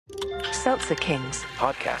Seltzer Kings.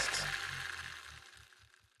 Podcasts.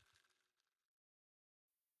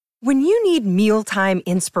 When you need mealtime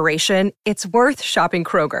inspiration, it's worth shopping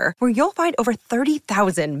Kroger, where you'll find over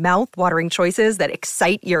 30,000 mouth-watering choices that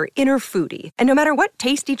excite your inner foodie. And no matter what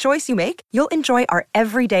tasty choice you make, you'll enjoy our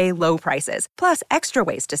everyday low prices, plus extra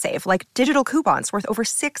ways to save, like digital coupons worth over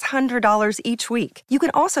 $600 each week. You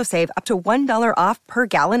can also save up to $1 off per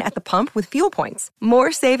gallon at the pump with fuel points.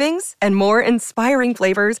 More savings and more inspiring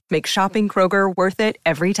flavors make shopping Kroger worth it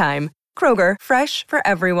every time. Kroger, fresh for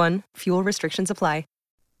everyone. Fuel restrictions apply.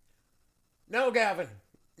 No, Gavin.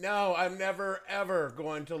 No, I'm never, ever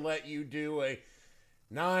going to let you do a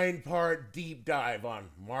 9-part deep dive on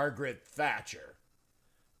Margaret Thatcher.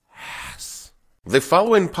 Ass. The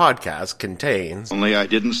following podcast contains... Only I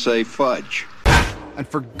didn't say fudge. And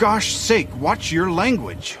for gosh sake, watch your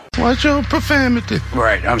language. Watch your profanity.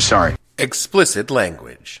 Right, I'm sorry. explicit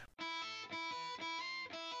language.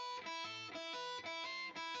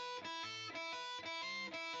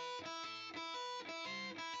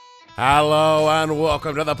 Hello and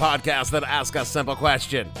welcome to the podcast that asks a simple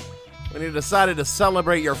question. When you decided to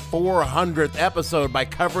celebrate your 400th episode by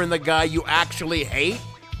covering the guy you actually hate,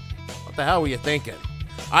 what the hell were you thinking?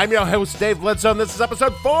 I'm your host, Dave Bledsoe, and this is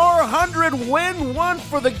episode 400, Win One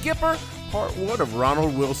for the Gipper, part 1 of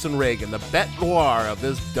Ronald Wilson Reagan, the bête noire of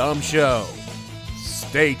this dumb show.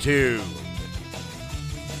 Stay tuned.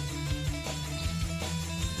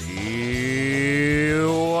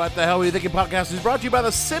 What the Hell Were You Thinking podcast is brought to you by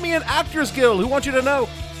the Simeon Actors Guild, who want you to know,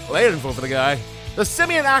 well, they didn't vote for the guy. The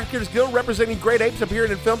Simeon Actors Guild, representing great apes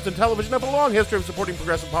appearing in films and television, have a long history of supporting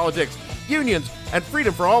progressive politics, unions, and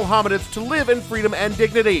freedom for all hominids to live in freedom and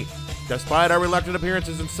dignity. Despite our reluctant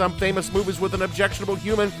appearances in some famous movies with an objectionable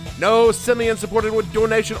human, no Simeon supported with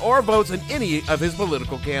donation or votes in any of his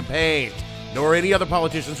political campaigns, nor any other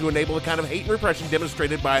politicians who enable the kind of hate and repression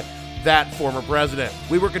demonstrated by that former president.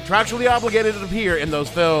 We were contractually obligated to appear in those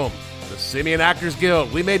films. The Simeon Actors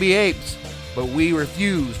Guild, we may be apes, but we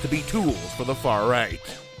refuse to be tools for the far right.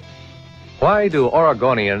 Why do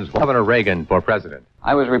Oregonians want Governor Reagan for president?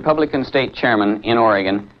 I was Republican state chairman in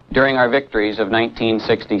Oregon during our victories of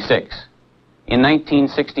 1966. In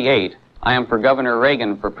 1968, I am for Governor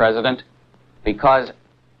Reagan for president because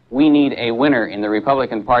we need a winner in the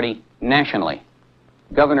Republican Party nationally.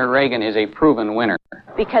 Governor Reagan is a proven winner.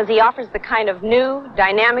 Because he offers the kind of new,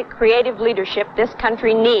 dynamic, creative leadership this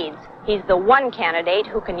country needs. He's the one candidate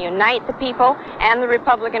who can unite the people and the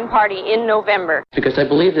Republican Party in November. Because I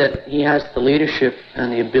believe that he has the leadership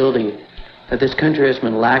and the ability that this country has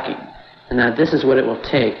been lacking, and that this is what it will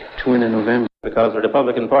take to win in November. Because the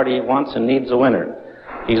Republican Party wants and needs a winner.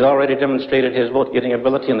 He's already demonstrated his vote-getting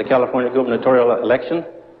ability in the California gubernatorial election.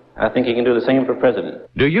 I think he can do the same for president.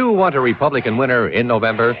 Do you want a Republican winner in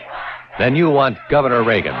November? Then you want Governor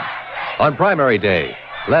Reagan. On primary day,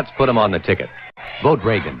 let's put him on the ticket. Vote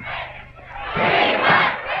Reagan.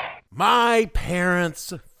 My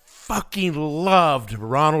parents fucking loved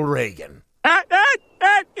Ronald Reagan.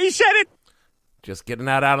 He said it. Just getting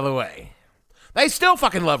that out of the way. They still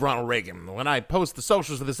fucking love Ronald Reagan. When I post the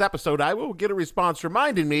socials of this episode, I will get a response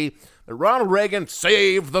reminding me that Ronald Reagan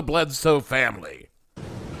saved the Bledsoe family.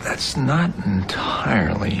 That's not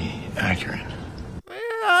entirely accurate.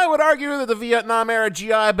 I would argue that the Vietnam-era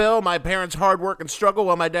GI Bill, my parents' hard work and struggle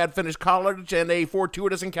while my dad finished college, and a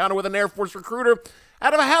fortuitous encounter with an Air Force recruiter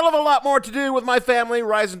had a hell of a lot more to do with my family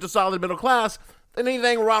rising to solid middle class than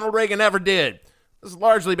anything Ronald Reagan ever did. This is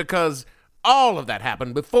largely because all of that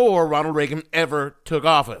happened before Ronald Reagan ever took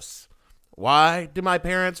office. Why do my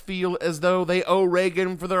parents feel as though they owe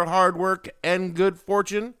Reagan for their hard work and good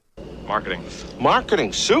fortune?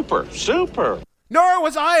 Marketing, super. Nor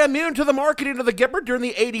was I immune to the marketing of the Gipper during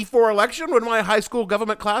the '84 election when my high school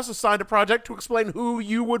government class assigned a project to explain who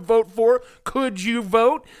you would vote for. Could you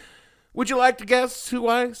vote? Would you like to guess who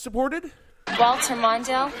I supported? Walter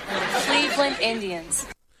Mondale, Cleveland Indians.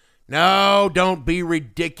 No, don't be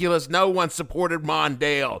ridiculous. No one supported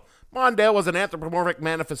Mondale. Mondale was an anthropomorphic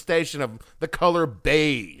manifestation of the color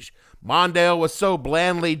beige. Mondale was so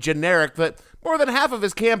blandly generic that more than half of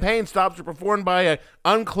his campaign stops were performed by an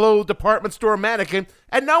unclothed department store mannequin,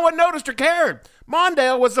 and no one noticed or cared.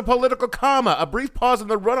 Mondale was a political comma, a brief pause in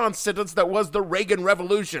the run-on sentence that was the Reagan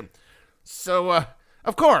Revolution. So,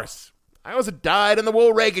 of course, I was a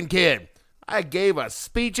dyed-in-the-wool Reagan kid. I gave a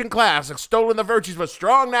speech in class extolling the virtues of a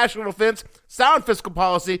strong national defense, sound fiscal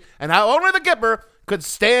policy, and how only the Gipper could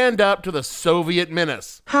stand up to the Soviet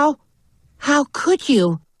menace. How could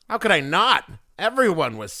you? How could I not?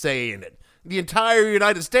 Everyone was saying it. The entire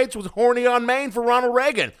United States was horny on Maine for Ronald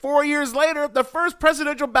Reagan. 4 years later, the first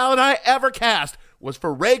presidential ballot I ever cast was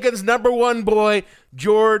for Reagan's number one boy,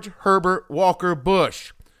 George Herbert Walker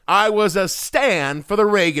Bush. I was a stan for the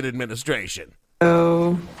Reagan administration.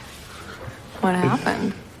 So, what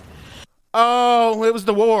happened? Oh, it was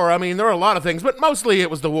the war. I mean, there were a lot of things, but mostly it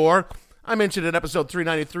was the war. I mentioned in episode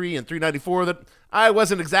 393 and 394 that I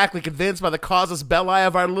wasn't exactly convinced by the casus belli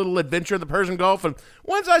of our little adventure in the Persian Gulf, and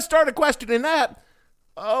once I started questioning that,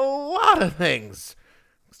 a lot of things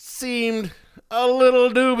seemed a little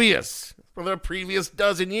dubious for the previous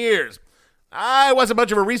dozen years. I wasn't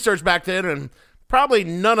much of a researcher back then, and probably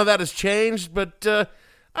none of that has changed, but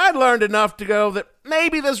I'd learned enough to go that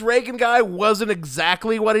maybe this Reagan guy wasn't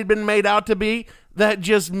exactly what he'd been made out to be, that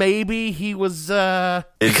just maybe he was,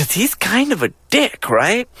 Because he's kind of a dick,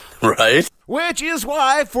 right? Right? Which is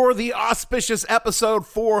why, for the auspicious episode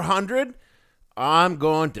 400, I'm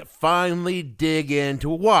going to finally dig into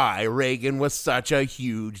why Reagan was such a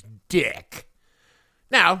huge dick.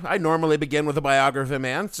 Now, I normally begin with a biography of a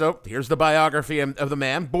man, so here's the biography of the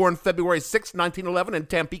man. Born February 6, 1911 in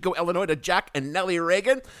Tampico, Illinois to Jack and Nellie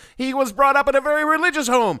Reagan, he was brought up in a very religious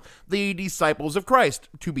home, the Disciples of Christ,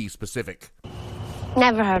 to be specific.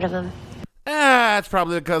 Never heard of him. It's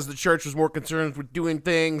probably because the church was more concerned with doing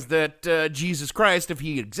things that Jesus Christ, if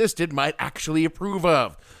he existed, might actually approve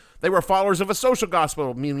of. They were followers of a social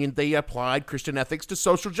gospel, meaning they applied Christian ethics to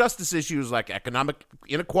social justice issues like economic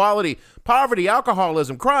inequality, poverty,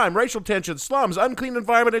 alcoholism, crime, racial tension, slums, unclean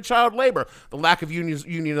environment, and child labor, the lack of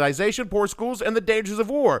unionization, poor schools, and the dangers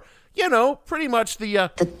of war. You know, pretty much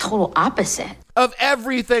the total opposite of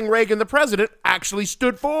everything Reagan, the president, actually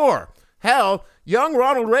stood for. Hell, young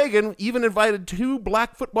Ronald Reagan even invited 2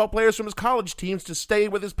 black football players from his college teams to stay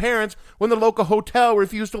with his parents when the local hotel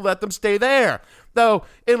refused to let them stay there. Though,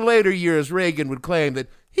 in later years, Reagan would claim that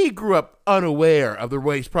he grew up unaware of the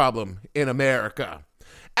race problem in America.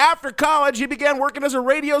 After college, he began working as a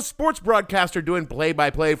radio sports broadcaster doing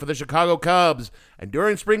play-by-play for the Chicago Cubs. And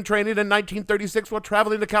during spring training in 1936, while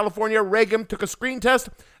traveling to California, Reagan took a screen test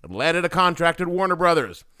and landed a contract at Warner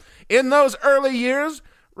Brothers. In those early years,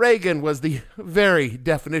 Reagan was the very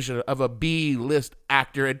definition of a B-list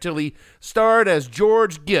actor until he starred as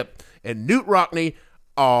George Gipper in Newt Rockne,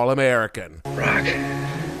 All-American. Rock,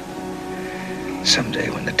 someday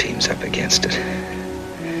when the team's up against it,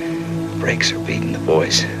 breaks are beating the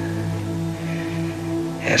boys,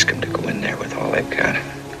 ask them to go in there with all they've got.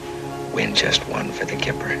 Win just one for the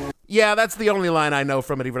Gipper. Yeah, that's the only line I know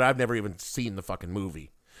from it, even I've never even seen the fucking movie.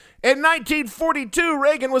 In 1942,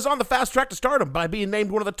 Reagan was on the fast track to stardom by being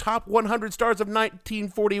named one of the top 100 stars of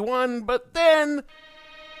 1941, but then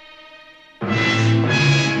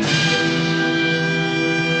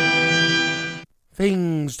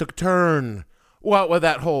things took a turn. What with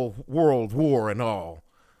that whole World War and all.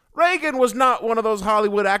 Reagan was not one of those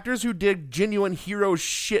Hollywood actors who did genuine hero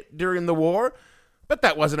shit during the war, but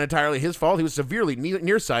that wasn't entirely his fault. He was severely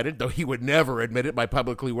nearsighted, though he would never admit it by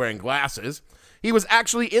publicly wearing glasses. He was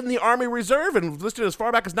actually in the Army Reserve and listed as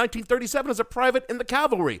far back as 1937 as a private in the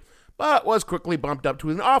cavalry, but was quickly bumped up to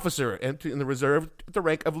an officer and in the reserve at the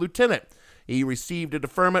rank of lieutenant. He received a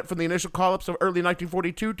deferment from the initial call-ups of early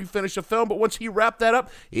 1942 to finish a film, but once he wrapped that up,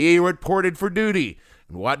 he reported for duty.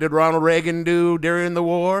 And what did Ronald Reagan do during the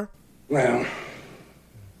war? Well,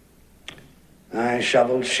 I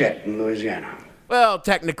shoveled shit in Louisiana. Well,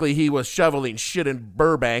 technically, he was shoveling shit in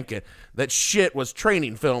Burbank, and that shit was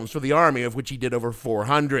training films for the Army, of which he did over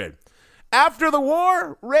 400. After the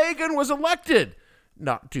war, Reagan was elected,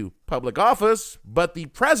 not to public office, but the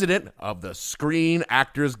president of the Screen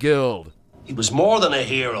Actors Guild. He was more than a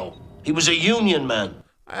hero. He was a union man.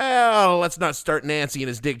 Well, let's not start Nancy and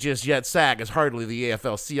his dick just yet. SAG is hardly the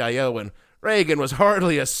AFL-CIO, and Reagan was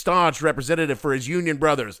hardly a staunch representative for his union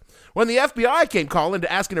brothers. When the FBI came calling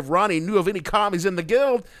to asking if Ronnie knew of any commies in the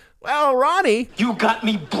guild, well, Ronnie... You got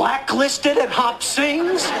me blacklisted at Hop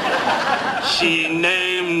Sings? She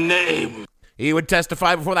named name. He would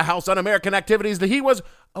testify before the House Un-American Activities that he was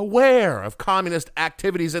aware of communist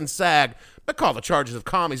activities in SAG, but called the charges of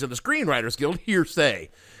commies in the Screenwriters Guild hearsay.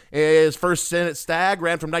 His first stint at SAG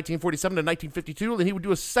ran from 1947 to 1952, and he would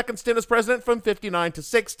do a second stint as president from 59 to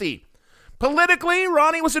 60. Politically,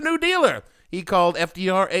 Ronnie was a New Dealer. He called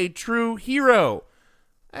FDR a true hero.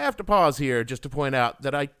 I have to pause here just to point out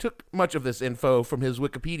that I took much of this info from his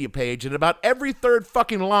Wikipedia page, and about every third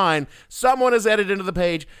fucking line, someone has added into the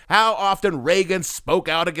page how often Reagan spoke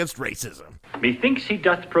out against racism. Methinks he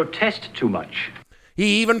doth protest too much.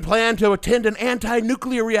 He even planned to attend an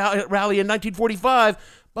anti-nuclear rally in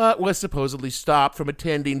 1945, but was supposedly stopped from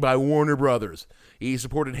attending by Warner Brothers. He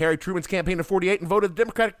supported Harry Truman's campaign of '48 and voted the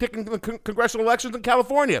Democratic ticket in the congressional elections in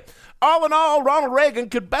California. All in all, Ronald Reagan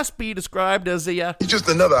could best be described as he's just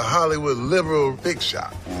another Hollywood liberal big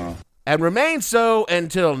shot. And remained so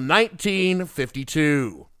until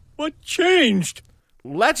 1952. What changed?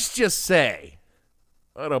 Let's just say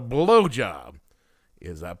that a blowjob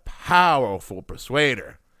is a powerful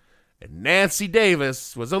persuader. And Nancy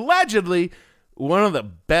Davis was allegedly one of the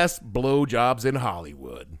best blowjobs in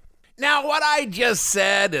Hollywood. Now, what I just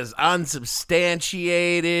said is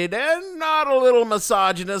unsubstantiated and not a little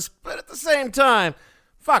misogynist, but at the same time,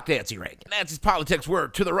 fuck Nancy Reagan. Nancy's politics were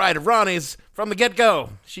to the right of Ronnie's from the get-go.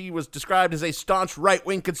 She was described as a staunch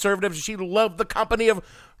right-wing conservative. She loved the company of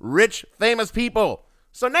rich, famous people.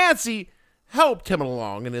 So Nancy helped him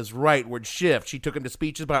along in his rightward shift. She took him to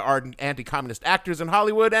speeches by ardent anti-communist actors in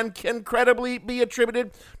Hollywood and can credibly be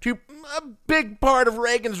attributed to a big part of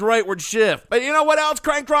Reagan's rightward shift. But you know what else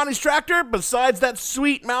cranked Ronnie's tractor besides that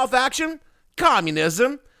sweet mouth action?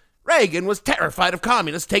 Communism. Reagan was terrified of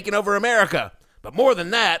communists taking over America. But more than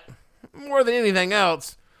that, more than anything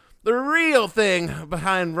else, the real thing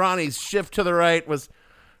behind Ronnie's shift to the right was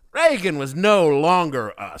Reagan was no longer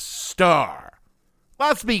a star.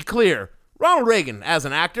 Let's be clear. Ronald Reagan, as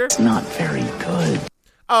an actor, It's not very good.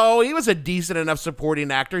 Oh, he was a decent enough supporting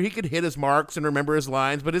actor. He could hit his marks and remember his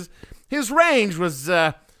lines, but his range was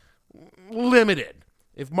limited.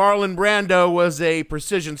 If Marlon Brando was a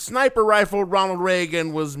precision sniper rifle, Ronald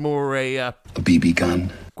Reagan was more a BB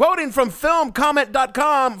gun. Quoting from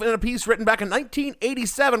filmcomment.com in a piece written back in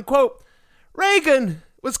 1987, quote, Reagan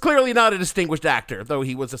was clearly not a distinguished actor, though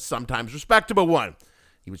he was a sometimes respectable one.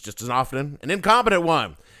 He was just as often an incompetent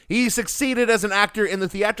one. He succeeded as an actor in the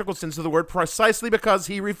theatrical sense of the word precisely because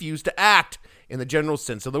he refused to act in the general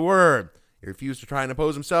sense of the word. He refused to try and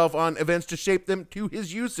impose himself on events to shape them to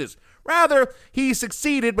his uses. Rather, he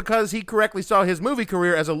succeeded because he correctly saw his movie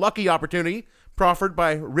career as a lucky opportunity proffered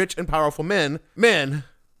by rich and powerful men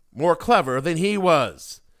more clever than he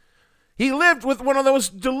was. He lived with one of those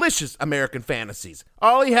delicious American fantasies.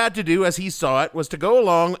 All he had to do, as he saw it, was to go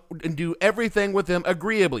along and do everything with them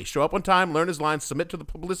agreeably. Show up on time, learn his lines, submit to the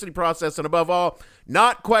publicity process, and above all,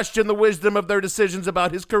 not question the wisdom of their decisions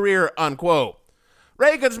about his career, unquote.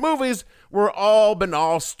 Reagan's movies were all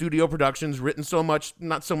banal studio productions written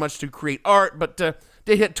not so much to create art, but to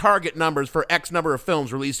hit target numbers for X number of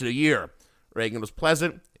films released in a year. Reagan was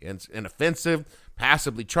pleasant and inoffensive,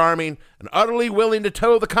 passably charming, and utterly willing to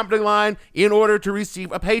toe the company line in order to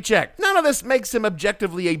receive a paycheck. None of this makes him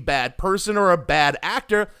objectively a bad person or a bad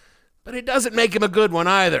actor, but it doesn't make him a good one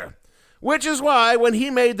either. Which is why when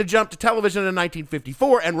he made the jump to television in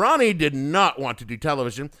 1954, and Ronnie did not want to do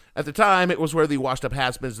television, at the time it was where the washed-up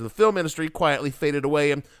has-beens of the film industry quietly faded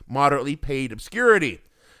away in moderately paid obscurity.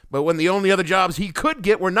 But when the only other jobs he could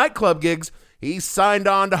get were nightclub gigs, he signed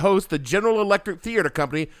on to host the General Electric Theater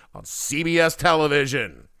Company on CBS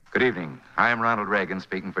television. Good evening. I am Ronald Reagan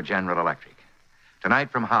speaking for General Electric.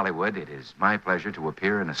 Tonight from Hollywood, it is my pleasure to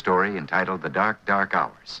appear in a story entitled The Dark, Dark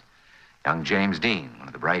Hours. Young James Dean, one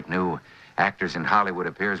of the bright new actors in Hollywood,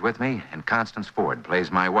 appears with me, and Constance Ford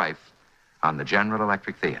plays my wife on the General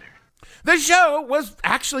Electric Theater. The show was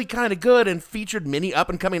actually kind of good and featured many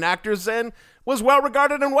up-and-coming actors and was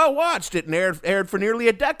well-regarded and well-watched. It aired for nearly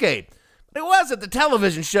a decade. It wasn't the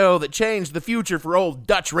television show that changed the future for old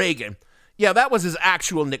Dutch Reagan. Yeah, that was his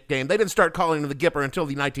actual nickname. They didn't start calling him the Gipper until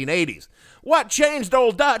the 1980s. What changed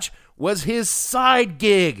old Dutch was his side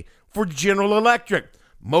gig for General Electric,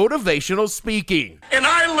 motivational speaking. And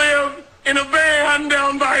I live in a van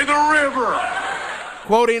down by the river.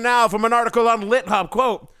 Quoting now from an article on LitHub,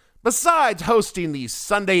 quote, besides hosting the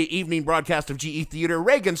Sunday evening broadcast of GE Theater,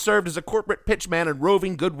 Reagan served as a corporate pitchman and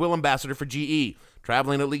roving goodwill ambassador for GE,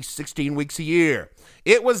 traveling at least 16 weeks a year.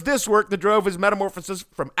 It was this work that drove his metamorphosis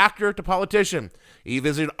from actor to politician. He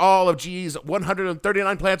visited all of GE's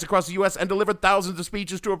 139 plants across the U.S. and delivered thousands of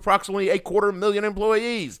speeches to approximately 250,000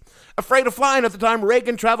 employees. Afraid of flying at the time,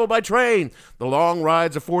 Reagan traveled by train. The long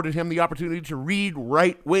rides afforded him the opportunity to read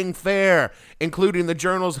right-wing fare, including the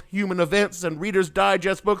journal's Human Events and Reader's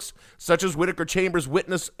Digest books, such as Whittaker Chambers'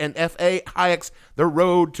 Witness and F.A. Hayek's The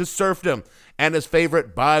Road to Serfdom, and his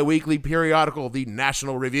favorite bi-weekly periodical, The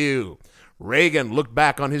National Review. Reagan looked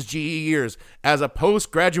back on his GE years as a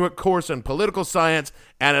postgraduate course in political science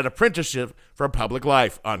and an apprenticeship for public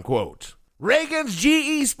life, unquote. Reagan's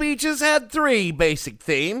GE speeches had three basic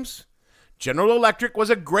themes. General Electric was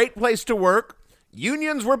a great place to work,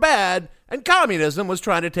 unions were bad, and communism was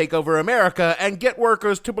trying to take over America and get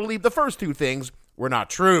workers to believe the first two things were not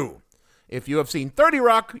true. If you have seen 30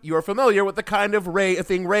 Rock, you are familiar with the kind of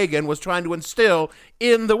thing Reagan was trying to instill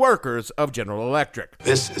in the workers of General Electric.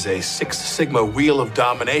 This is a Six Sigma wheel of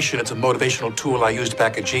domination. It's a motivational tool I used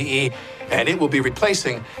back at GE, and it will be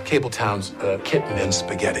replacing Cabletown's kitten and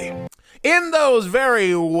spaghetti. In those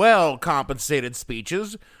very well-compensated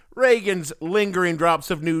speeches, Reagan's lingering drops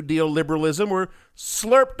of New Deal liberalism were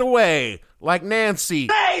slurped away like Nancy.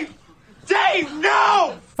 Dave,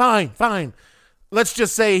 no! Fine. Let's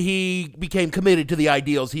just say he became committed to the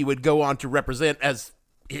ideals he would go on to represent as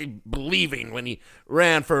believing when he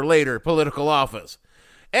ran for later political office.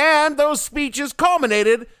 And those speeches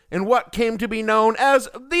culminated in what came to be known as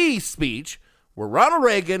the speech, where Ronald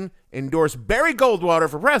Reagan endorsed Barry Goldwater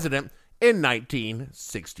for president in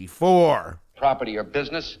 1964. Property or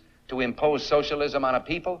business to impose socialism on a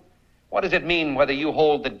people? What does it mean whether you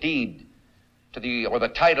hold the deed to or the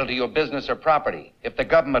title to your business or property if the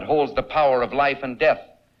government holds the power of life and death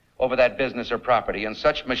over that business or property? And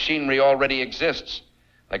such machinery already exists.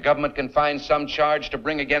 The government can find some charge to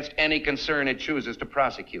bring against any concern it chooses to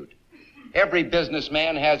prosecute. Every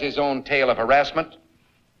businessman has his own tale of harassment.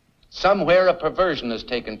 Somewhere a perversion has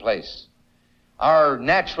taken place. Our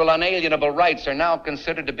natural unalienable rights are now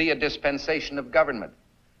considered to be a dispensation of government.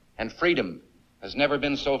 And freedom has never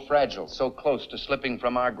been so fragile, so close to slipping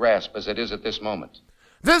from our grasp as it is at this moment.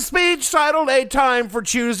 The speech, titled A Time for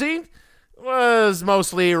Choosing, was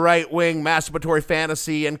mostly right-wing masturbatory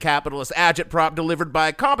fantasy and capitalist agitprop delivered by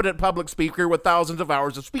a competent public speaker with thousands of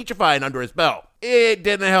hours of speechifying under his belt. It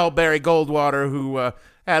didn't help Barry Goldwater, who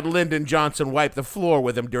had Lyndon Johnson wipe the floor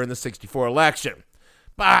with him during the '64 election.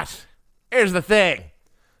 But here's the thing.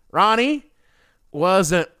 Ronnie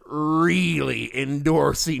wasn't really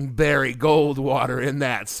endorsing Barry Goldwater in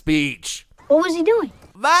that speech. What was he doing?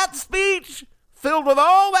 That speech, filled with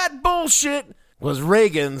all that bullshit, was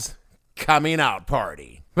Reagan's coming out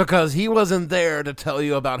party. Because he wasn't there to tell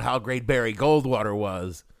you about how great Barry Goldwater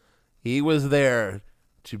was. He was there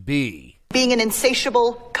to be being an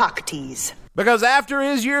insatiable cock tease. Because after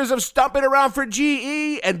his years of stumping around for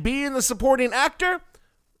GE and being the supporting actor,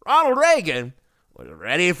 Ronald Reagan was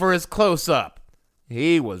ready for his close-up.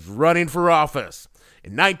 He was running for office.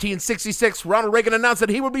 In 1966, Ronald Reagan announced that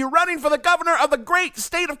he would be running for the governor of the great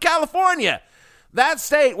state of California. That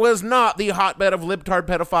state was not the hotbed of libtard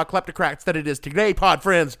pedophile kleptocrats that it is today, pod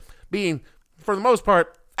friends, being, for the most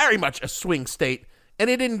part, very much a swing state, and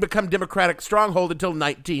it didn't become Democratic stronghold until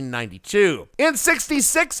 1992. In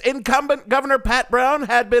 66, incumbent Governor Pat Brown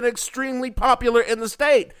had been extremely popular in the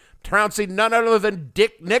state, trouncing none other than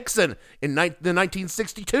Dick Nixon in the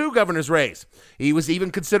 1962 governor's race. He was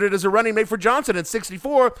even considered as a running mate for Johnson in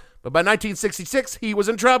 64, but by 1966, he was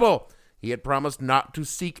in trouble. He had promised not to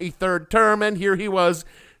seek a third term, and here he was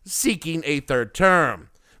seeking a third term.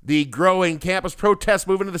 The growing campus protest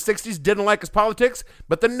movement of the 60s didn't like his politics,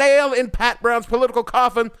 but the nail in Pat Brown's political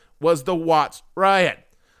coffin was the Watts riot.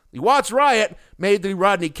 The Watts riot made the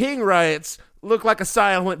Rodney King riots look like a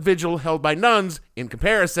silent vigil held by nuns in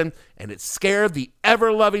comparison, and it scared the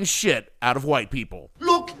ever-loving shit out of white people.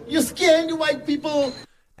 Look, you're scaring the white people.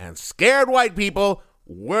 And scared white people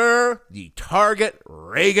were the target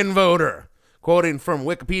Reagan voter. Quoting from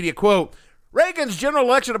Wikipedia, quote, Reagan's general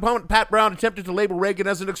election opponent Pat Brown attempted to label Reagan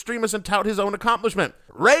as an extremist and tout his own accomplishment.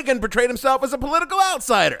 Reagan portrayed himself as a political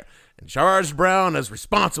outsider and charged Brown as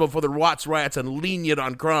responsible for the Watts riots and lenient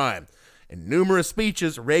on crime. In numerous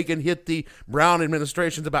speeches, Reagan hit the Brown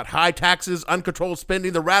administrations about high taxes, uncontrolled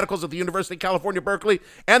spending, the radicals at the University of California, Berkeley,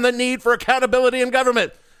 and the need for accountability in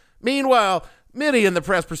government. Meanwhile, many in the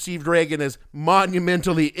press perceived Reagan as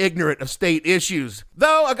monumentally ignorant of state issues.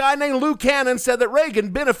 Though a guy named Lou Cannon said that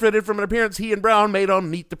Reagan benefited from an appearance he and Brown made on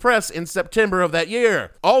Meet the Press in September of that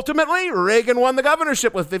year. Ultimately, Reagan won the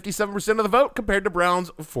governorship with 57% of the vote compared to Brown's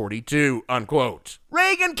 42%, unquote.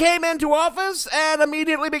 Reagan came into office and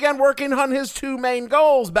immediately began working on his two main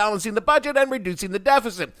goals, balancing the budget and reducing the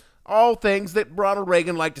deficit. All things that Ronald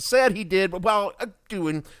Reagan liked to say he did while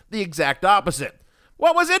doing the exact opposite.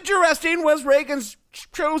 What was interesting was Reagan's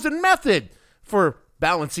chosen method for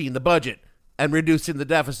balancing the budget and reducing the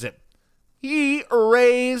deficit. He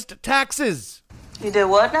raised taxes. You did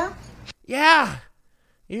what now? Yeah,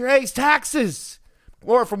 he raised taxes.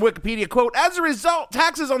 More from Wikipedia, quote, as a result,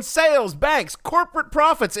 taxes on sales, banks, corporate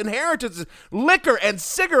profits, inheritances, liquor, and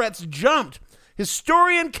cigarettes jumped.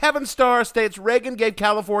 Historian Kevin Starr states Reagan gave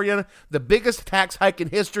California the biggest tax hike in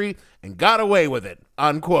history and got away with it,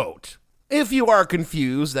 unquote. If you are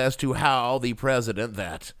confused as to how the president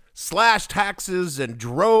that slashed taxes and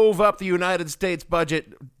drove up the United States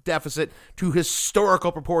budget deficit to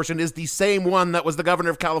historical proportion is the same one that was the governor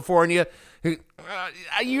of California,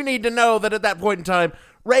 you need to know that at that point in time,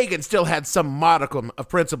 Reagan still had some modicum of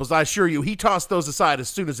principles. I assure you, he tossed those aside as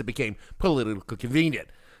soon as it became politically convenient.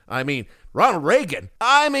 Ronald Reagan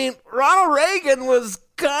was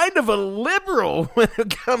kind of a liberal when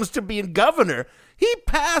it comes to being governor. He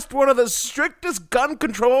passed one of the strictest gun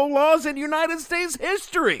control laws in United States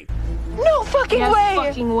history. No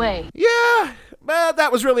fucking way. Yeah, but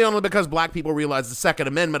that was really only because black people realized the Second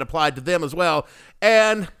Amendment applied to them as well,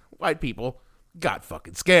 and white people got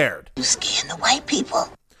fucking scared. You scaring the white people?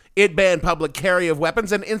 It banned public carry of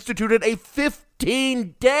weapons and instituted a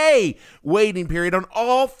 15-day waiting period on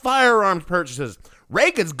all firearms purchases.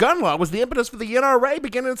 Reagan's gun law was the impetus for the NRA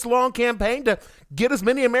beginning its long campaign to get as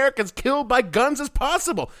many Americans killed by guns as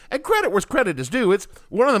possible. And credit where credit is due, it's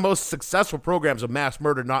one of the most successful programs of mass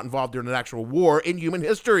murder not involved during an actual war in human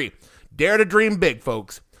history. Dare to dream big,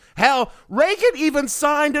 folks. Hell, Reagan even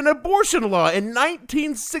signed an abortion law in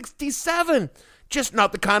 1967. Just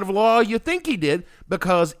not the kind of law you think he did,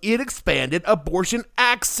 because it expanded abortion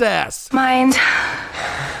access. Mind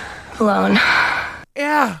blown.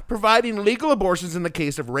 Yeah, providing legal abortions in the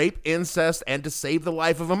case of rape, incest, and to save the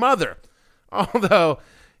life of a mother. Although,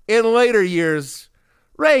 in later years,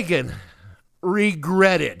 Reagan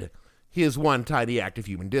regretted his one tiny act of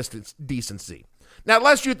human decency. Now,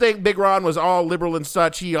 lest you think Big Ron was all liberal and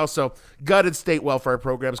such, he also gutted state welfare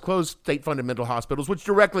programs, closed state-funded mental hospitals, which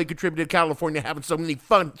directly contributed to California having so many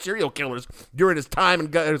fun serial killers during his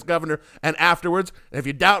time as governor and afterwards. And if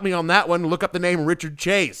you doubt me on that one, look up the name Richard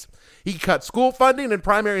Chase. He cut school funding and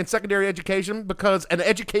primary and secondary education because an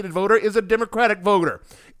educated voter is a Democratic voter.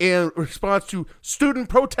 In response to student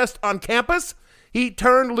protest on campus, he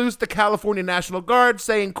turned loose the California National Guard,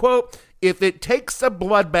 saying, quote, "If it takes a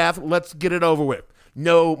bloodbath, let's get it over with.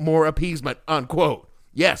 No more appeasement," unquote.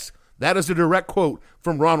 Yes, that is a direct quote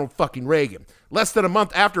from Ronald fucking Reagan. Less than a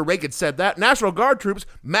month after Reagan said that, National Guard troops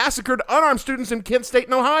massacred unarmed students in Kent State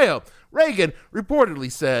and Ohio. Reagan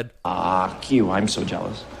reportedly said, Q, I'm so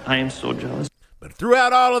jealous. I am so jealous. But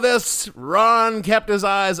throughout all of this, Ron kept his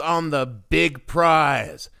eyes on the big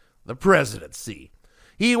prize, the presidency.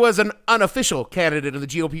 He was an unofficial candidate in the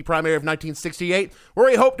GOP primary of 1968, where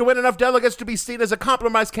he hoped to win enough delegates to be seen as a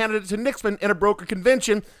compromise candidate to Nixon in a brokered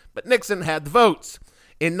convention, but Nixon had the votes.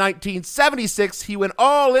 In 1976, he went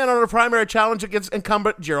all in on a primary challenge against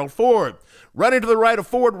incumbent Gerald Ford. Running to the right of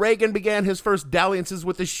Ford, Reagan began his first dalliances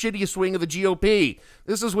with the shittiest wing of the GOP.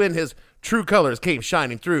 This is when his true colors came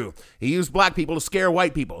shining through. He used black people to scare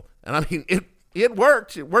white people. And it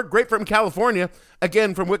worked. It worked great for him in California.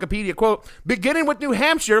 Again, from Wikipedia, quote, "Beginning with New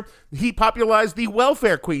Hampshire, he popularized the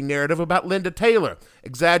welfare queen narrative about Linda Taylor,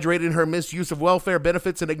 exaggerating her misuse of welfare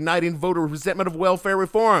benefits and igniting voter resentment of welfare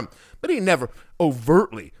reform. But he never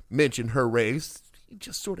overtly mentioned her race. He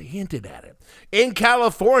just sort of hinted at it. In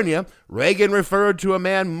California, Reagan referred to a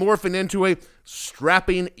man morphing into a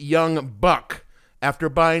strapping young buck after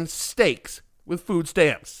buying steaks with food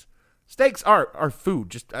stamps. Steaks are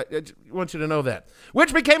food, I want you to know that.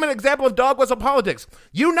 Which became an example of dog whistle politics.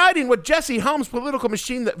 Uniting with Jesse Helms' political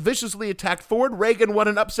machine that viciously attacked Ford, Reagan won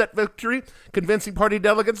an upset victory, convincing party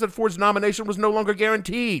delegates that Ford's nomination was no longer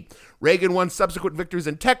guaranteed. Reagan won subsequent victories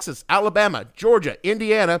in Texas, Alabama, Georgia,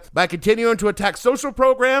 Indiana by continuing to attack social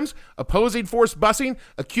programs, opposing forced busing,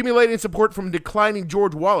 accumulating support from declining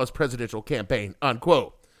George Wallace presidential campaign,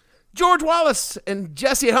 unquote. George Wallace and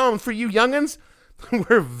Jesse Helms, for you youngins,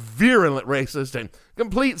 were virulent racists and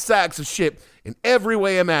complete sacks of shit in every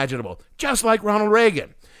way imaginable, just like Ronald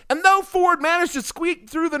Reagan. And though Ford managed to squeak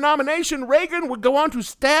through the nomination, Reagan would go on to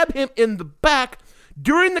stab him in the back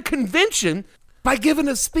during the convention by giving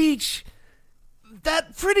a speech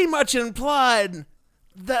that pretty much implied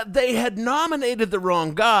that they had nominated the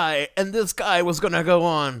wrong guy and this guy was going to go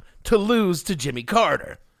on to lose to Jimmy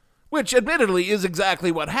Carter, which admittedly is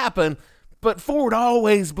exactly what happened, but Ford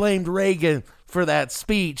always blamed Reagan for that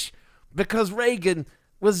speech because Reagan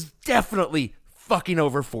was definitely fucking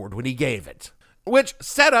over Ford when he gave it. Which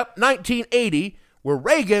set up 1980, where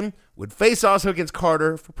Reagan would face off against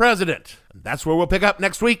Carter for president. And that's where we'll pick up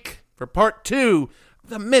next week for part 2 of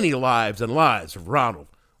the many lives and lives of Ronald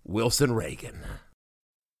Wilson Reagan.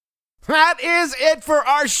 That is it for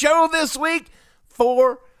our show this week.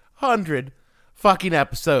 400 fucking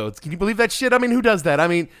episodes. Can you believe that shit? Who does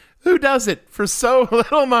that? Who does it for so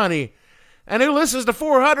little money? And who listens to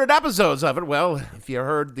 400 episodes of it? Well, if you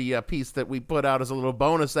heard the piece that we put out as a little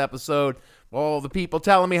bonus episode, all the people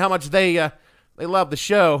telling me how much they love the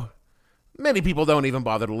show, many people don't even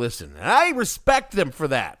bother to listen. And I respect them for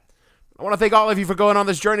that. I want to thank all of you for going on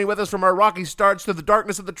this journey with us from our rocky starts to the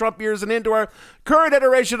darkness of the Trump years and into our current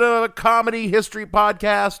iteration of a comedy history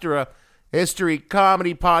podcast or a history,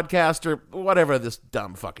 comedy, podcast, or whatever this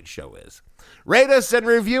dumb fucking show is. Rate us and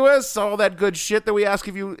review us, all that good shit that we ask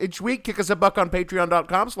of you each week. Kick us a buck on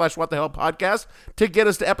patreon.com/whatthehellpodcast to get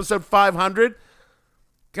us to episode 500.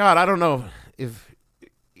 God, I don't know if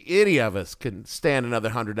any of us can stand another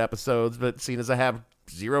 100 episodes, but seeing as I have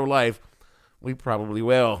zero life, we probably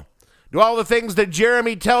will. Do all the things that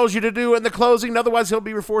Jeremy tells you to do in the closing, otherwise he'll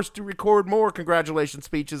be forced to record more congratulations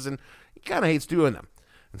speeches, and he kind of hates doing them.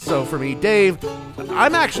 And so for me, Dave,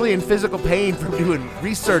 I'm actually in physical pain from doing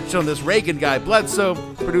research on this Reagan guy, Bledsoe,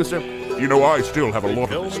 producer. You know, I still have a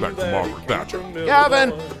lot of respect for Margaret Thatcher.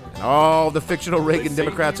 Gavin, and all the fictional Reagan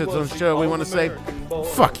Democrats at the show, we want to say,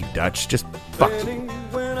 fuck you, Dutch. Just fuck you.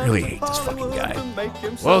 I really hate this fucking guy.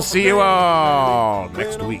 We'll see you all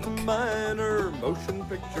next week. Motion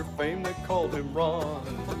picture fame, they called him Ronald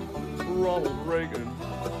Reagan.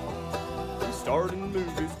 He starred in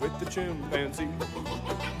movies with the chimpanzee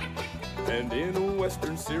and in a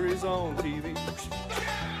Western series on TV.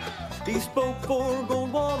 He spoke for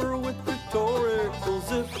Goldwater with rhetorical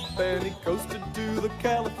zip, and he coasted to the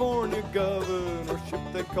California governorship.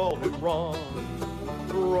 They called him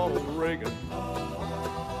Ronald Reagan.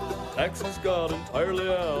 Taxes got entirely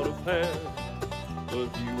out of hand.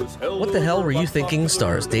 What the Hell Were You Thinking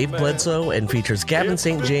stars Dave Bledsoe and features Gavin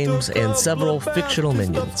St. James and several fictional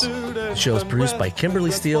minions. The show is produced by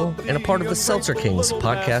Kimberly Steele and a part of the Seltzer Kings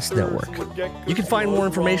podcast network. You can find more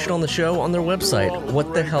information on the show on their website,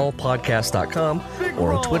 whatthehellpodcast.com,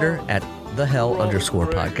 or on Twitter at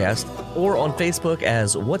 @thehell_podcast, or on Facebook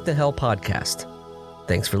as What the Hell Podcast.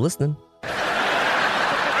 Thanks for listening.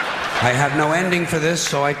 I have no ending for this,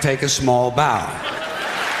 so I take a small bow.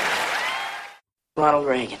 Ronald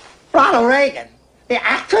Reagan. Ronald Reagan? The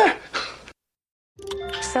actor?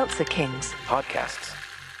 Seltzer Kings Podcasts.